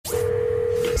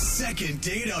Second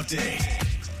date update.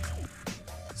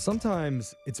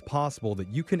 Sometimes it's possible that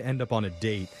you can end up on a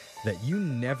date that you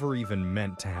never even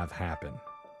meant to have happen.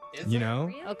 You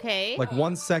know? Okay. Like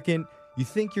 1 second, you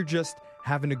think you're just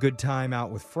having a good time out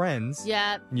with friends.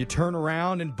 Yeah. And you turn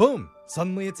around and boom,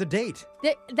 suddenly it's a date.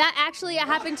 That actually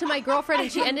happened to my girlfriend,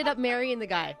 and she ended up marrying the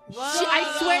guy.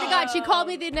 I swear to God, she called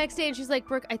me the next day, and she's like,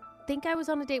 Brooke, I think I was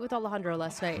on a date with Alejandro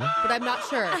last night, but I'm not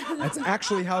sure. That's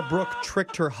actually how Brooke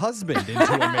tricked her husband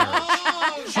into a marriage.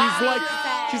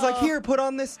 She's like, here, put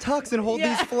on this tux and hold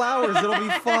these flowers. It'll be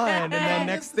fun. And then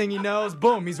next thing he knows,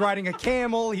 boom, he's riding a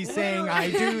camel. He's saying,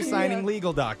 I do, signing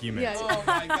legal documents. Yeah. Oh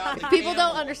my God. the People camel.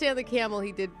 don't understand the camel.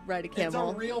 He did ride a It's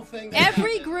camel. a real thing.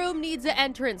 Every groom needs an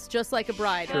entrance, just like a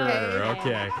bride. Sure, Okay?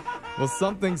 okay. Well,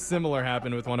 something similar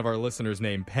happened with one of our listeners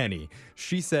named Penny.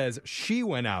 She says she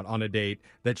went out on a date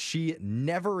that she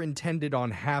never intended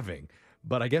on having.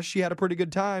 But I guess she had a pretty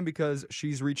good time because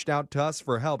she's reached out to us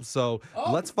for help. So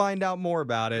let's find out more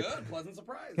about it. Good, pleasant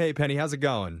surprise. Hey, Penny, how's it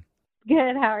going?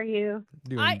 Good. How are you?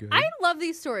 Doing good. I love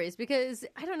these stories because,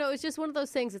 I don't know, it's just one of those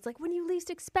things. It's like when you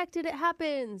least expect it, it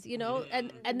happens, you know?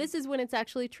 And this is when it's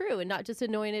actually true and not just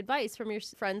annoying advice from your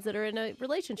friends that are in a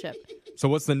relationship. So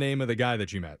what's the name of the guy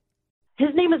that you met? His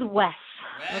name is Wes.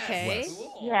 Okay.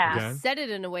 Cool. Yeah, Okay. Said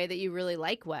it in a way that you really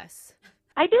like Wes.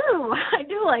 I do. I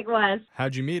do like Wes.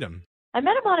 How'd you meet him? I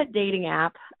met him on a dating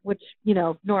app, which,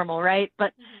 normal, right?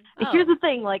 But here's the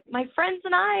thing. Like, my friends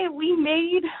and I, we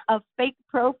made a fake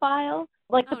profile.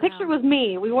 Like, the picture was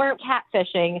me. We weren't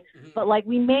catfishing, but, like,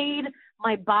 we made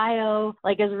my bio,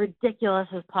 like, as ridiculous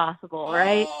as possible,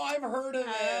 right? Oh, I've heard of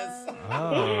this.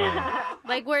 Oh.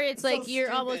 Like where it's So like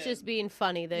you're almost stupid. just being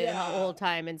funny the Yeah. whole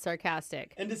time and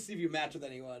sarcastic. And to see if you match with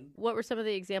anyone. What were some of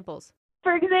the examples?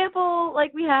 For example,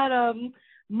 like, we had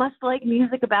must like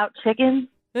music about chickens.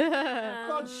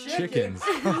 About Chickens.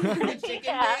 The chicken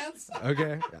Yeah. dance?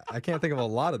 Okay. I can't think of a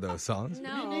lot of those songs. Me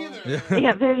neither. Yeah.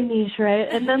 Yeah, very niche, right?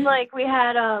 And then, like, we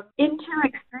had into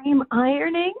extreme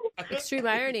ironing. Extreme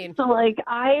ironing. So, like,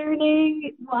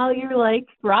 ironing while you're, like,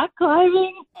 rock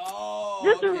climbing. Oh,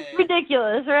 Just okay.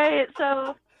 ridiculous, right?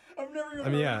 So, I've never even I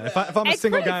mean, heard yeah, of if that. I'm a It's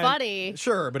single pretty guy. funny.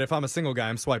 Sure, but if I'm a single guy,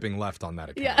 I'm swiping left on that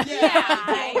account. Yeah.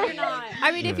 Yeah, you're not.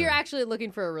 I mean, if Yeah. you're actually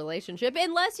looking for a relationship,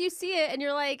 unless you see it and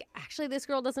you're like, actually, this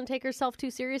girl doesn't take herself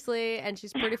too seriously and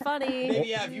she's pretty funny. Maybe,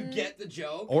 yeah, if you get the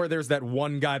joke. Or there's that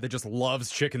one guy that just loves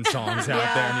chicken songs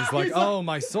out there, and he's like, oh,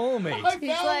 my soulmate. I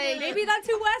He's found like, it. Maybe that's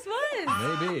who Wes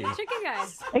was. Maybe. Chicken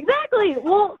guys. exactly.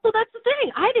 Well, so that's the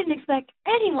thing. I didn't expect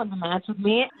anyone to match with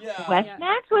me. Yeah. Wes Yeah.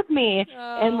 matched with me.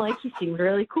 Oh. And, like, he seemed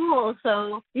really cool.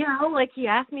 So, like, he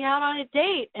asked me out on a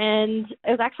date. And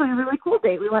it was actually a really cool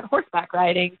date. We went horseback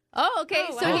riding. Oh, okay.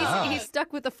 Oh, So wow. he's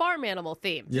stuck with the farm animal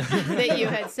theme Yeah. that you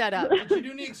had set up. Did you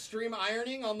do any extreme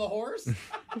ironing on the horse?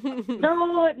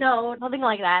 No, nothing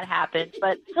like that happened.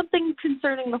 But something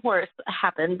concerning the horse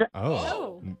happened.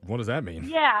 Oh. What does that mean?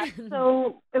 Yeah,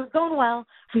 so it was going well.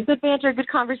 Good banter, good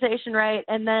conversation, right?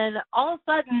 And then all of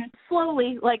a sudden,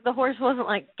 slowly, like, the horse wasn't,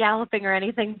 like, galloping or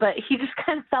anything, but he just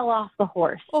kind of fell off the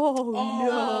horse.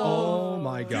 Oh,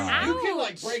 my God. You can,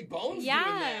 like, break bones Yeah.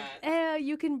 doing that.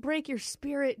 You can break your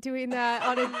spirit doing that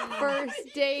on a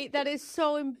first date. That is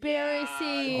so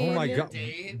embarrassing. Oh, my Your God.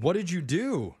 date. What did you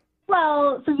do?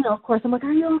 Well, so, of course, I'm like,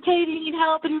 are you okay? Do you need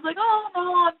help? And he was like, oh,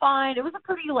 no, I'm fine. It was a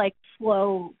pretty, like,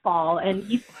 slow fall, and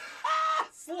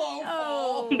Slow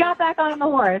fall. he got back on the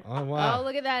horse. Oh, Oh, wow.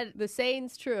 look at that. The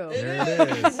saying's true. It There it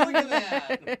is. is. Look at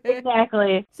that.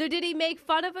 Exactly. So did he make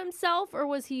fun of himself or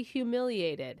was he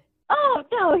humiliated? Oh,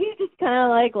 no, he just kind of,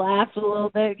 like, laughed a little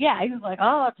bit. Yeah, he was like,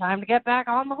 oh, time to get back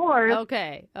on the horse.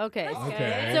 Okay.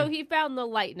 Okay. So he found the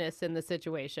lightness in the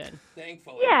situation.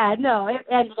 Thankfully. Yeah, no, it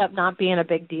ended up not being a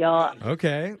big deal.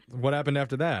 Okay. What happened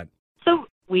after that? So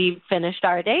we finished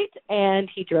our date, and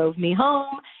he drove me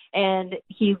home, and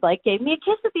he, like, gave me a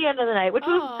kiss at the end of the night, which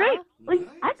was Aw. great. Like,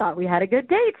 I thought we had a good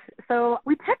date. So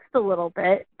we text a little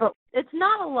bit, but it's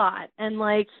not a lot. And,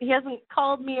 like, he hasn't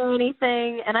called me or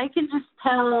anything, and I can just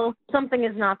tell something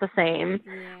is not the same,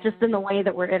 just in the way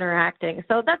that we're interacting.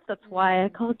 So that's why I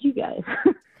called you guys.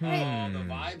 Oh, the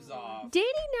Hmm. vibes off. Dating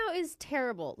now is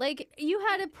terrible. Like, you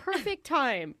had a perfect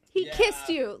time. He Yeah. kissed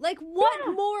you. Like, what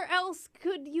Yeah. more else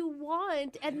could you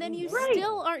want? And then you Right.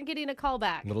 still aren't getting a call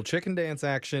back. Little chicken dance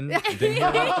action. Didn't hear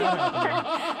about that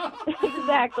happening.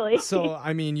 Exactly. So,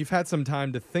 I mean, you've had some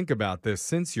time to think about this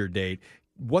since your date.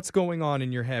 What's going on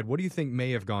in your head? What do you think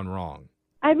may have gone wrong?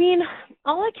 I mean,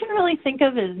 all I can really think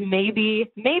of is maybe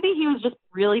he was just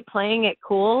really playing it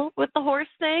cool with the horse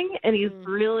thing, and he's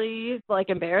really, like,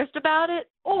 embarrassed about it.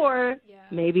 Or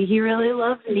maybe he really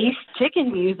loves niche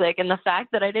chicken music and the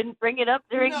fact that I didn't bring it up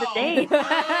during the date.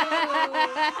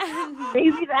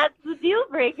 Maybe that's the deal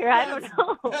breaker. I don't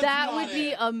know. That would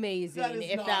be amazing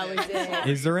if that was it.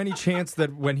 Is there any chance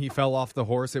that when he fell off the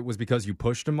horse, it was because you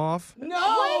pushed him off?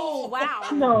 No! Wow.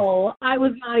 No, I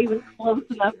was not even close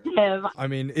enough to him. I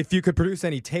mean, if you could produce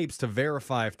any tapes to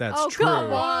verify if that's Oh, true.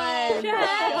 come on. Jeff.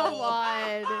 Come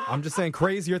on. I'm just saying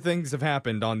crazier things have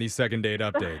happened on these second date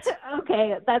updates.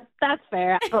 Okay, that's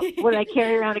fair. But when I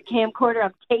carry around a camcorder,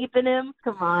 I'm taping him.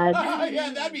 Come on.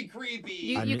 Yeah, that'd be creepy.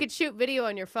 You could shoot video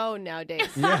on your phone nowadays.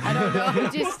 Yeah. I don't know.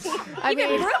 I Even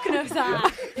mean, Brooke knows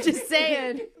that. just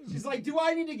saying. She's like, do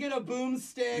I need to get a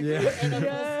boomstick Yeah. and a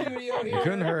full studio here? It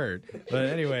couldn't hurt. But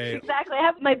anyway, Exactly. I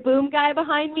have my boom guy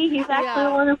behind me. He's actually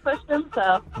the one who pushed him,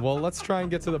 so. well, let's try and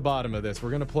get to the bottom of this. We're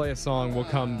going to play a song. We'll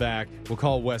come back. We'll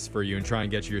call Wes for you and try and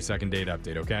get you your second date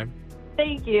update, okay?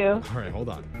 Thank you. All right, hold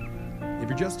on. If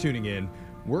you're just tuning in,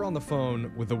 we're on the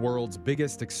phone with the world's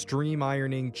biggest extreme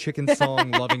ironing chicken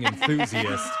song loving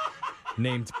enthusiast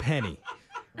named Penny.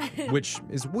 Which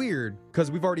is weird because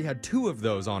we've already had 2 of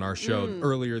those on our show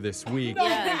earlier this week.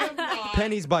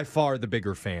 Penny's by far the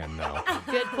bigger fan, though.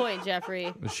 Good point,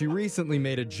 Jeffrey. She recently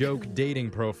made a joke dating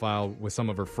profile with some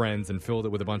of her friends and filled it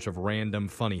with a bunch of random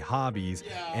funny hobbies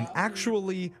and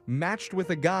actually matched with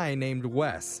a guy named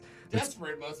Wes.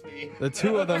 Desperate must be. The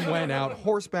 2 of them went out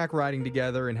horseback riding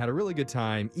together and had a really good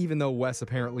time, even though Wes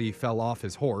apparently fell off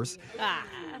his horse.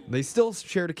 They still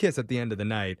shared a kiss at the end of the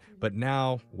night, but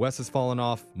now Wes has fallen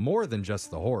off more than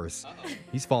just the horse.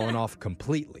 He's fallen off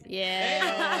completely.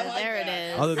 Yeah, there it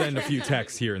is. Other than a few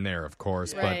texts here and there, of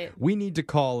course. Right. But we need to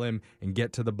call him and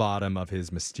get to the bottom of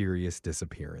his mysterious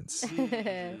disappearance.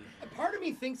 Part of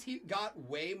me thinks he got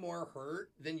way more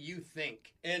hurt than you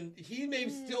think. And he may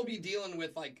still be dealing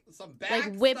with, like, some back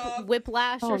Like stuff.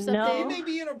 whiplash Oh, or no. He something. may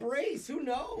be in a brace. Who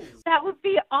knows? That would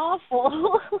be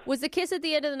awful. Was the kiss at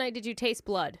the end of the night, did you taste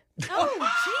blood? Oh,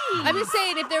 geez. I'm just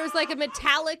saying, if there was like a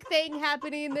metallic thing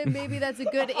happening, then maybe that's a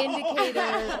good indicator.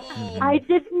 I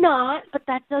did not, but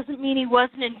that doesn't mean he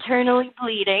wasn't internally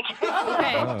bleeding.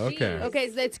 Okay. Oh, okay. Okay,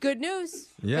 so that's good news.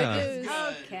 Yeah. Good news.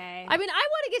 Okay. I mean, I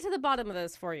want to get to the bottom of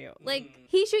this for you. Like,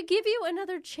 he should give you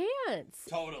another chance.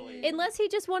 Totally. Unless he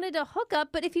just wanted to hook up,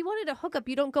 but if he wanted to hook up,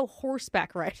 you don't go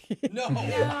horseback riding. No.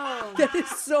 No. That is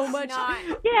so much. Not.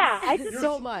 Yeah, I just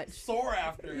So much. Sore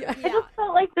after. Yeah. I just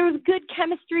felt like there was good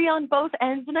chemistry on both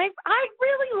ends, and I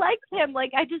really liked him.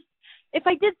 Like, if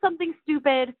I did something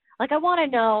stupid, like, I want to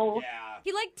know. Yeah.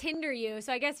 He liked Tinder you,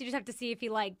 so I guess you just have to see if he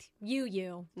liked you.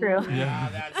 True. Yeah,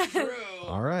 that's true.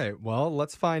 All right. Well,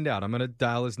 let's find out. I'm going to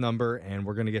dial his number and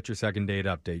we're going to get your second date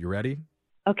update. You ready?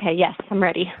 Okay, yes, I'm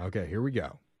ready. Okay, here we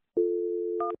go.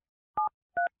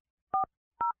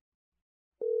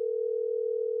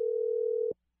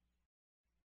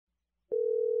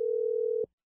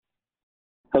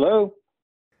 Hello,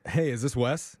 Hey, is this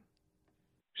Wes?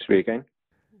 speaking.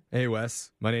 Hey,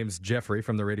 Wes. My name's Jeffrey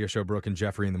from the radio show Brooke and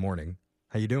Jeffrey in the Morning.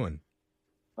 How you doing?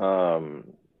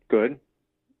 Good.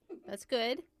 That's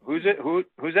good. Who's it?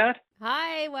 Who's that?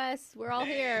 Hi, Wes. We're all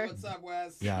Hey, here. what's up,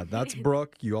 Wes? Yeah, that's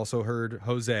Brooke. You also heard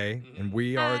Jose, and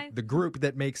we are Hi. the group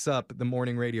that makes up the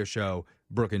morning radio show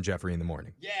Brooke and Jeffrey in the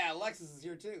Morning. Yeah, Alexis is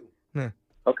here too.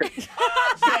 Okay.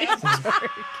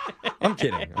 I'm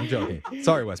kidding. I'm joking.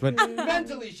 Sorry, Wes, but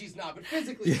Mentally she's not, but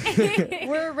physically.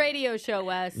 We're a radio show,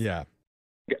 Wes. yeah.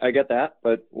 I get that,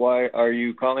 but why are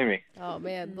you calling me? Oh,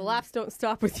 man. The laughs don't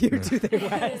stop with you, do they,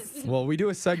 Wes? Well, we do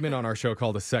a segment on our show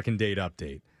called a second date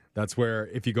update. That's where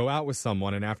if you go out with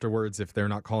someone and afterwards, if they're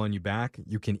not calling you back,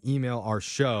 you can email our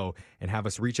show and have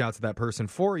us reach out to that person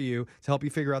for you to help you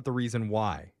figure out the reason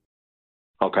why.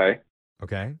 Okay.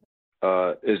 Okay?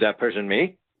 Is that person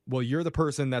me? Well, you're the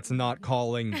person that's not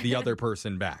calling the other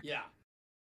person back. Yeah.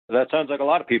 That sounds like a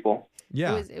lot of people.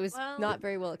 Yeah. It was Well- not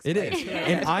very well It explained. is.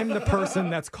 And I'm the person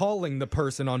that's calling the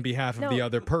person on behalf of the No.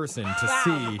 other person to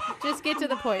see. Just get to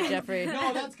the point, Jeffrey.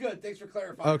 No, that's good. Thanks for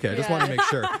clarifying. Okay, I just Yeah. want to make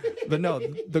sure. But no,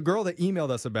 the girl that emailed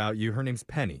us about you, her name's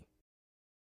Penny.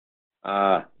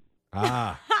 Ah,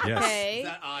 yes. Is Okay.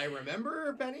 that I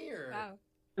remember, Penny? Or Wow.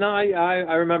 No,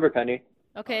 I remember Penny.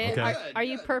 Okay. Okay. Are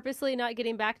you purposely not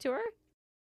getting back to her?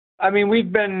 I mean,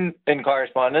 we've been in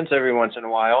correspondence every once in a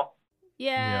while.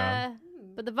 Yeah.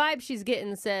 But the vibe she's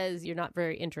getting says you're not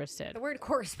very interested. The word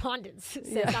correspondence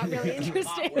says Yeah. not really Hot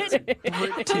interested.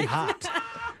 word. Pretty hot.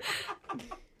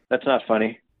 That's not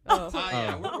funny. Oh.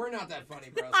 Yeah, we're not that funny,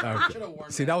 bro. Okay. Should have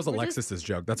warned See, her. that was Alexis's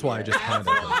joke. That's why I just That's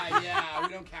pounded her. why, yeah,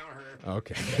 we don't count her.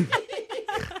 Okay.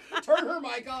 Turn her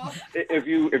mic off. If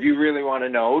you really want to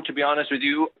know, to be honest with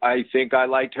you, I think I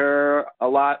liked her a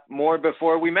lot more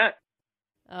before we met.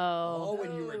 Oh,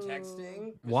 when you were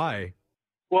texting? Why?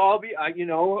 Well, I'll be,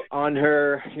 on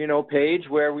her, page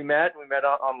where we met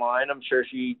online. I'm sure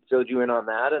she filled you in on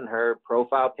that, and her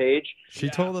profile page. She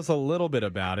told us a little bit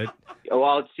about it.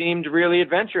 Well, it seemed really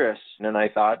adventurous, and I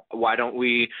thought, why don't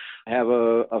we have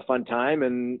a fun time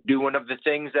and do one of the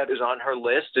things that is on her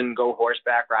list and go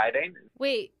horseback riding?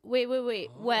 Wait.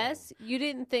 Wes, you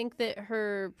didn't think that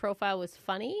her profile was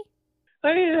funny?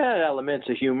 I mean, it had elements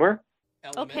of humor.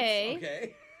 Elements?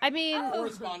 Okay. I mean,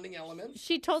 Corresponding elements?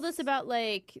 she told us about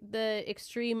like the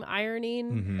extreme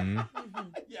ironing. Mm-hmm.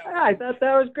 Yeah. I thought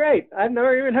that was great. I've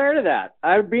never even heard of that.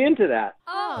 I would be into that.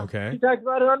 Oh. Okay. She talked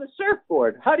about it on the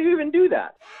surfboard. How do you even do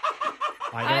that?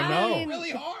 I don't know. mean-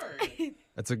 Really hard.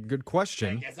 That's a good I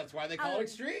question. guess that's why they call it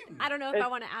extreme. I don't know if I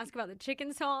want to ask about the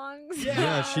chicken songs.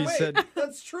 Yeah, she wait, said-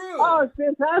 That's true. Oh, it's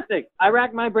fantastic. I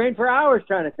racked my brain for hours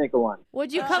trying to think of one.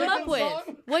 What'd you come up Chicken with?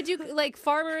 song? What'd you like,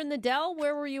 Farmer in the Dell?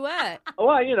 Where were you at?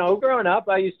 Well, growing up,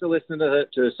 I used to listen to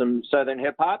some Southern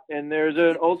hip hop, and there's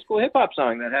an old school hip hop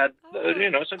song that had,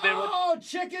 something with. Oh,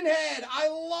 Chicken Head. I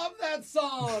love that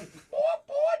song.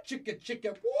 Boy,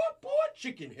 chicken, boy,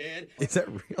 chicken head. Is that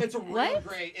real? It's real What?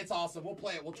 great. It's awesome. We'll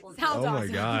play it. We'll twerk Sounds it. Oh my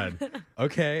awesome. God.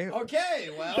 Okay. Okay,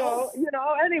 well. So,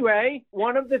 anyway,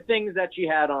 one of the things that she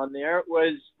had on there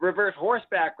was reverse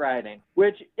horseback riding,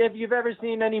 which, if you've ever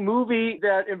seen any movie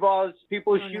that involves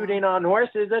people shooting on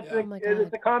horses, that's Yeah. Oh my God.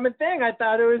 it's a common thing. I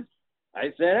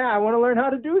said, I want to learn how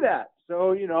to do that.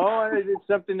 So, it's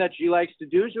something that she likes to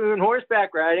do. So we went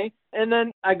horseback riding, and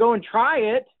then I go and try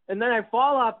it, and then I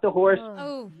fall off the horse.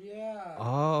 Oh. Yeah.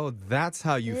 Oh, that's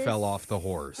how you This- fell off the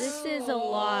horse. This is a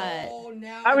lot. Oh,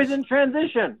 now I was in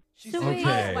transition. She So said wait- you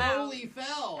Okay. totally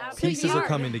fell. That's- Pieces are Hard.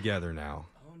 coming together now.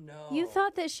 Oh, no. You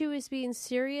thought that she was being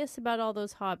serious about all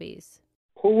those hobbies.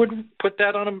 Who would put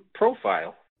that on a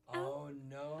profile? Oh,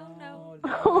 no. Oh, no.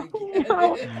 Oh, I get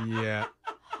no. it. Yeah.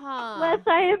 Huh. Wes,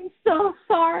 I am so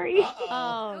sorry. Oh,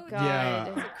 Oh, God. Yeah.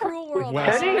 It's a cruel world.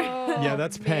 Wes- out there. Oh, Yeah,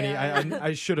 that's Penny. man.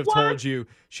 I should have told you.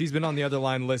 She's been on the other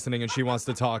line listening, and she wants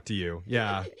to talk to you.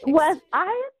 Yeah. Wes, I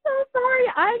am so sorry.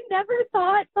 I never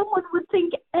thought someone would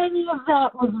think any of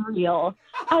that was real.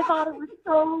 I thought it was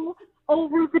so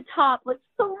over the top, like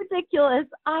so ridiculous.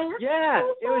 I am Yeah,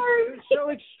 so it was sorry. so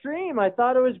extreme. I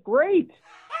thought it was great.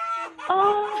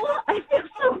 Oh, I feel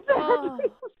so bad. Oh.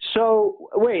 So,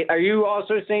 wait, are you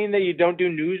also saying that you don't do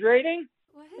news rating?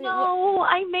 What? No,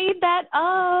 I made that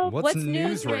up. What's What's news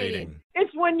news rating? rating?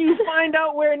 It's when you find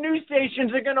out where news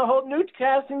stations are going to hold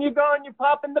newscasts and you go and you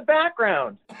pop in the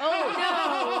background. Oh,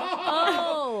 no.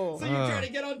 Oh. So you're trying to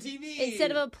get on TV.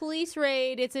 Instead of a police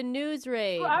raid, it's a news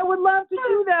raid. I would love to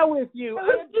do that with you. It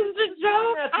was just a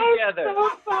joke. That I'm together. so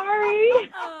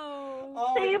sorry. Oh.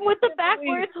 Oh, Same with the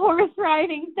backwards horse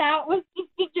riding. That was just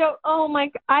a joke. Oh my!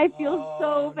 I feel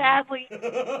so badly.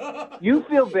 You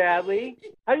feel badly.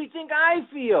 How do you think I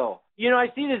feel? I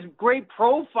see this great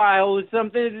profile with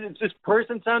something. This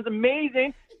person sounds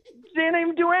amazing. They didn't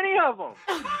even do any of them.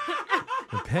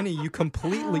 And Penny, you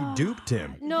completely duped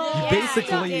him. No. You Yeah,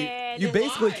 basically you did.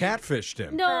 basically Why? No, catfished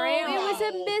him. For real? it was a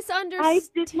I misunderstanding.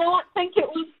 did not think it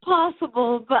was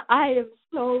possible, but I am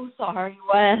so sorry,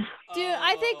 Wes. Dude,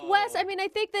 I think I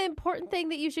think the important thing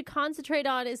that you should concentrate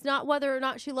on is not whether or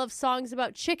not she loves songs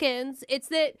about chickens. It's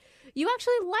that you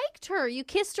actually liked her. You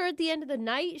kissed her at the end of the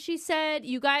night, she said.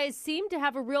 You guys seemed to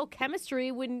have a real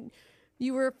chemistry when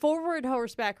you were forward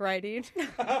horseback riding.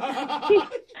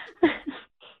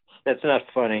 That's not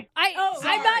funny. I'm not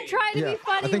Sorry. trying to be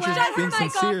funny. I think she's Wes. being Mic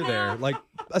off sincere now. there. Like,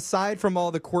 aside from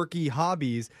all the quirky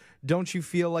hobbies, don't you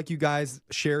feel like you guys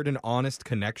shared an honest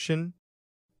connection?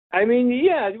 I mean,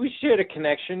 yeah, we shared a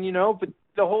connection, but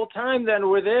the whole time that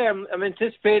we're there, I'm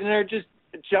anticipating her just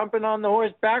jumping on the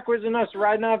horse backwards and us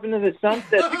riding off into the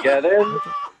sunset together.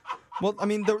 Well, I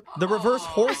mean, the reverse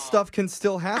horse stuff can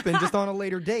still happen, just on a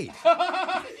later date.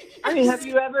 I mean, have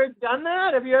you ever done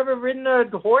that? Have you ever ridden a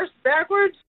horse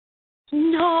backwards?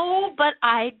 No, but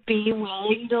I'd be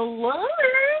willing to learn.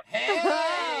 Hey,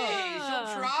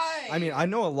 she'll try. I mean, I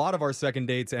know a lot of our second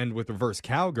dates end with reverse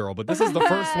cowgirl, but this is the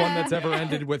first one that's ever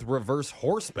ended with reverse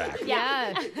horseback.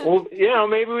 Yeah. Well,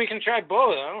 maybe we can try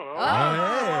both. I don't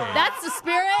know. Hey. That's the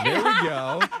spirit. There we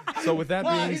go. So with that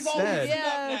Well, being he's all said, loosened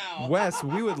up now. Wes,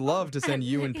 we would love to send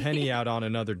you and Penny out on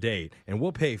another date, and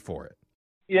we'll pay for it.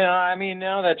 I mean,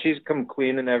 now that she's come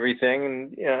clean and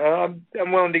everything, and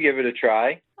I'm willing to give it a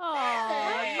try. Oh,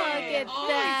 look at Awesome.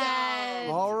 that.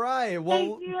 All right. Well,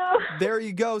 Thank you. there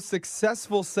you go.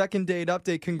 Successful second date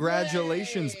update.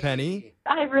 Congratulations, Yay. Penny.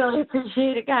 I really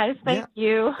appreciate it, guys. Thank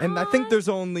you. And I think there's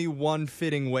only one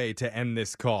fitting way to end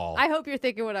this call. I hope you're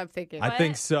thinking what I'm thinking. I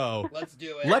think so. Let's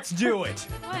do it. Let's do it.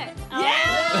 What?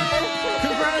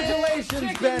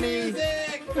 Congratulations, Penny.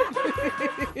 Music.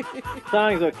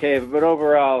 Song's okay, but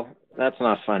overall, that's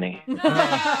not funny. Of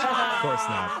course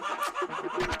not.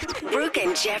 Brooke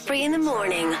and Jeffrey in the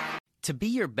morning. To be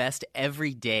your best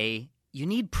every day, you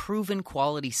need proven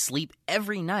quality sleep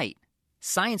every night.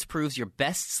 Science proves your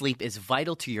best sleep is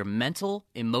vital to your mental,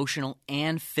 emotional,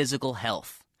 and physical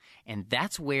health. And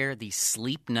that's where the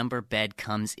Sleep Number bed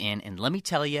comes in. And let me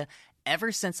tell you,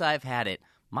 ever since I've had it,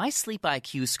 my sleep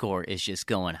IQ score is just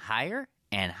going higher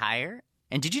and higher.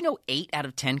 And did you know 8 out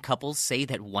of 10 couples say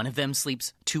that one of them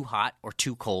sleeps too hot or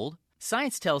too cold?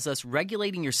 Science tells us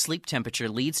regulating your sleep temperature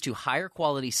leads to higher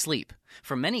quality sleep.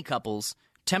 For many couples,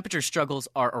 temperature struggles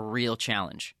are a real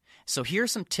challenge. So here are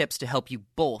some tips to help you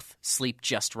both sleep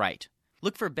just right.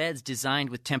 Look for beds designed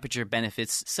with temperature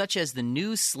benefits, such as the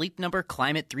new Sleep Number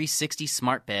Climate 360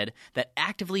 Smart Bed that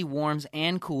actively warms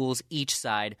and cools each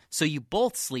side so you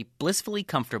both sleep blissfully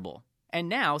comfortable. And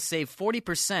now save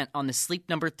 40% on the Sleep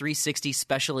Number 360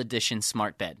 Special Edition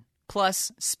Smart Bed,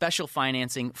 plus special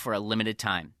financing for a limited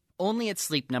time. Only at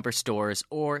Sleep Number stores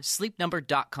or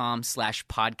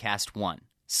sleepnumber.com/podcast1.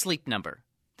 Sleep Number,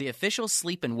 the official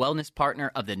sleep and wellness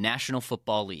partner of the National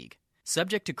Football League.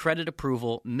 Subject to credit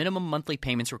approval, minimum monthly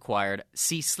payments required.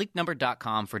 See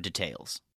sleepnumber.com for details.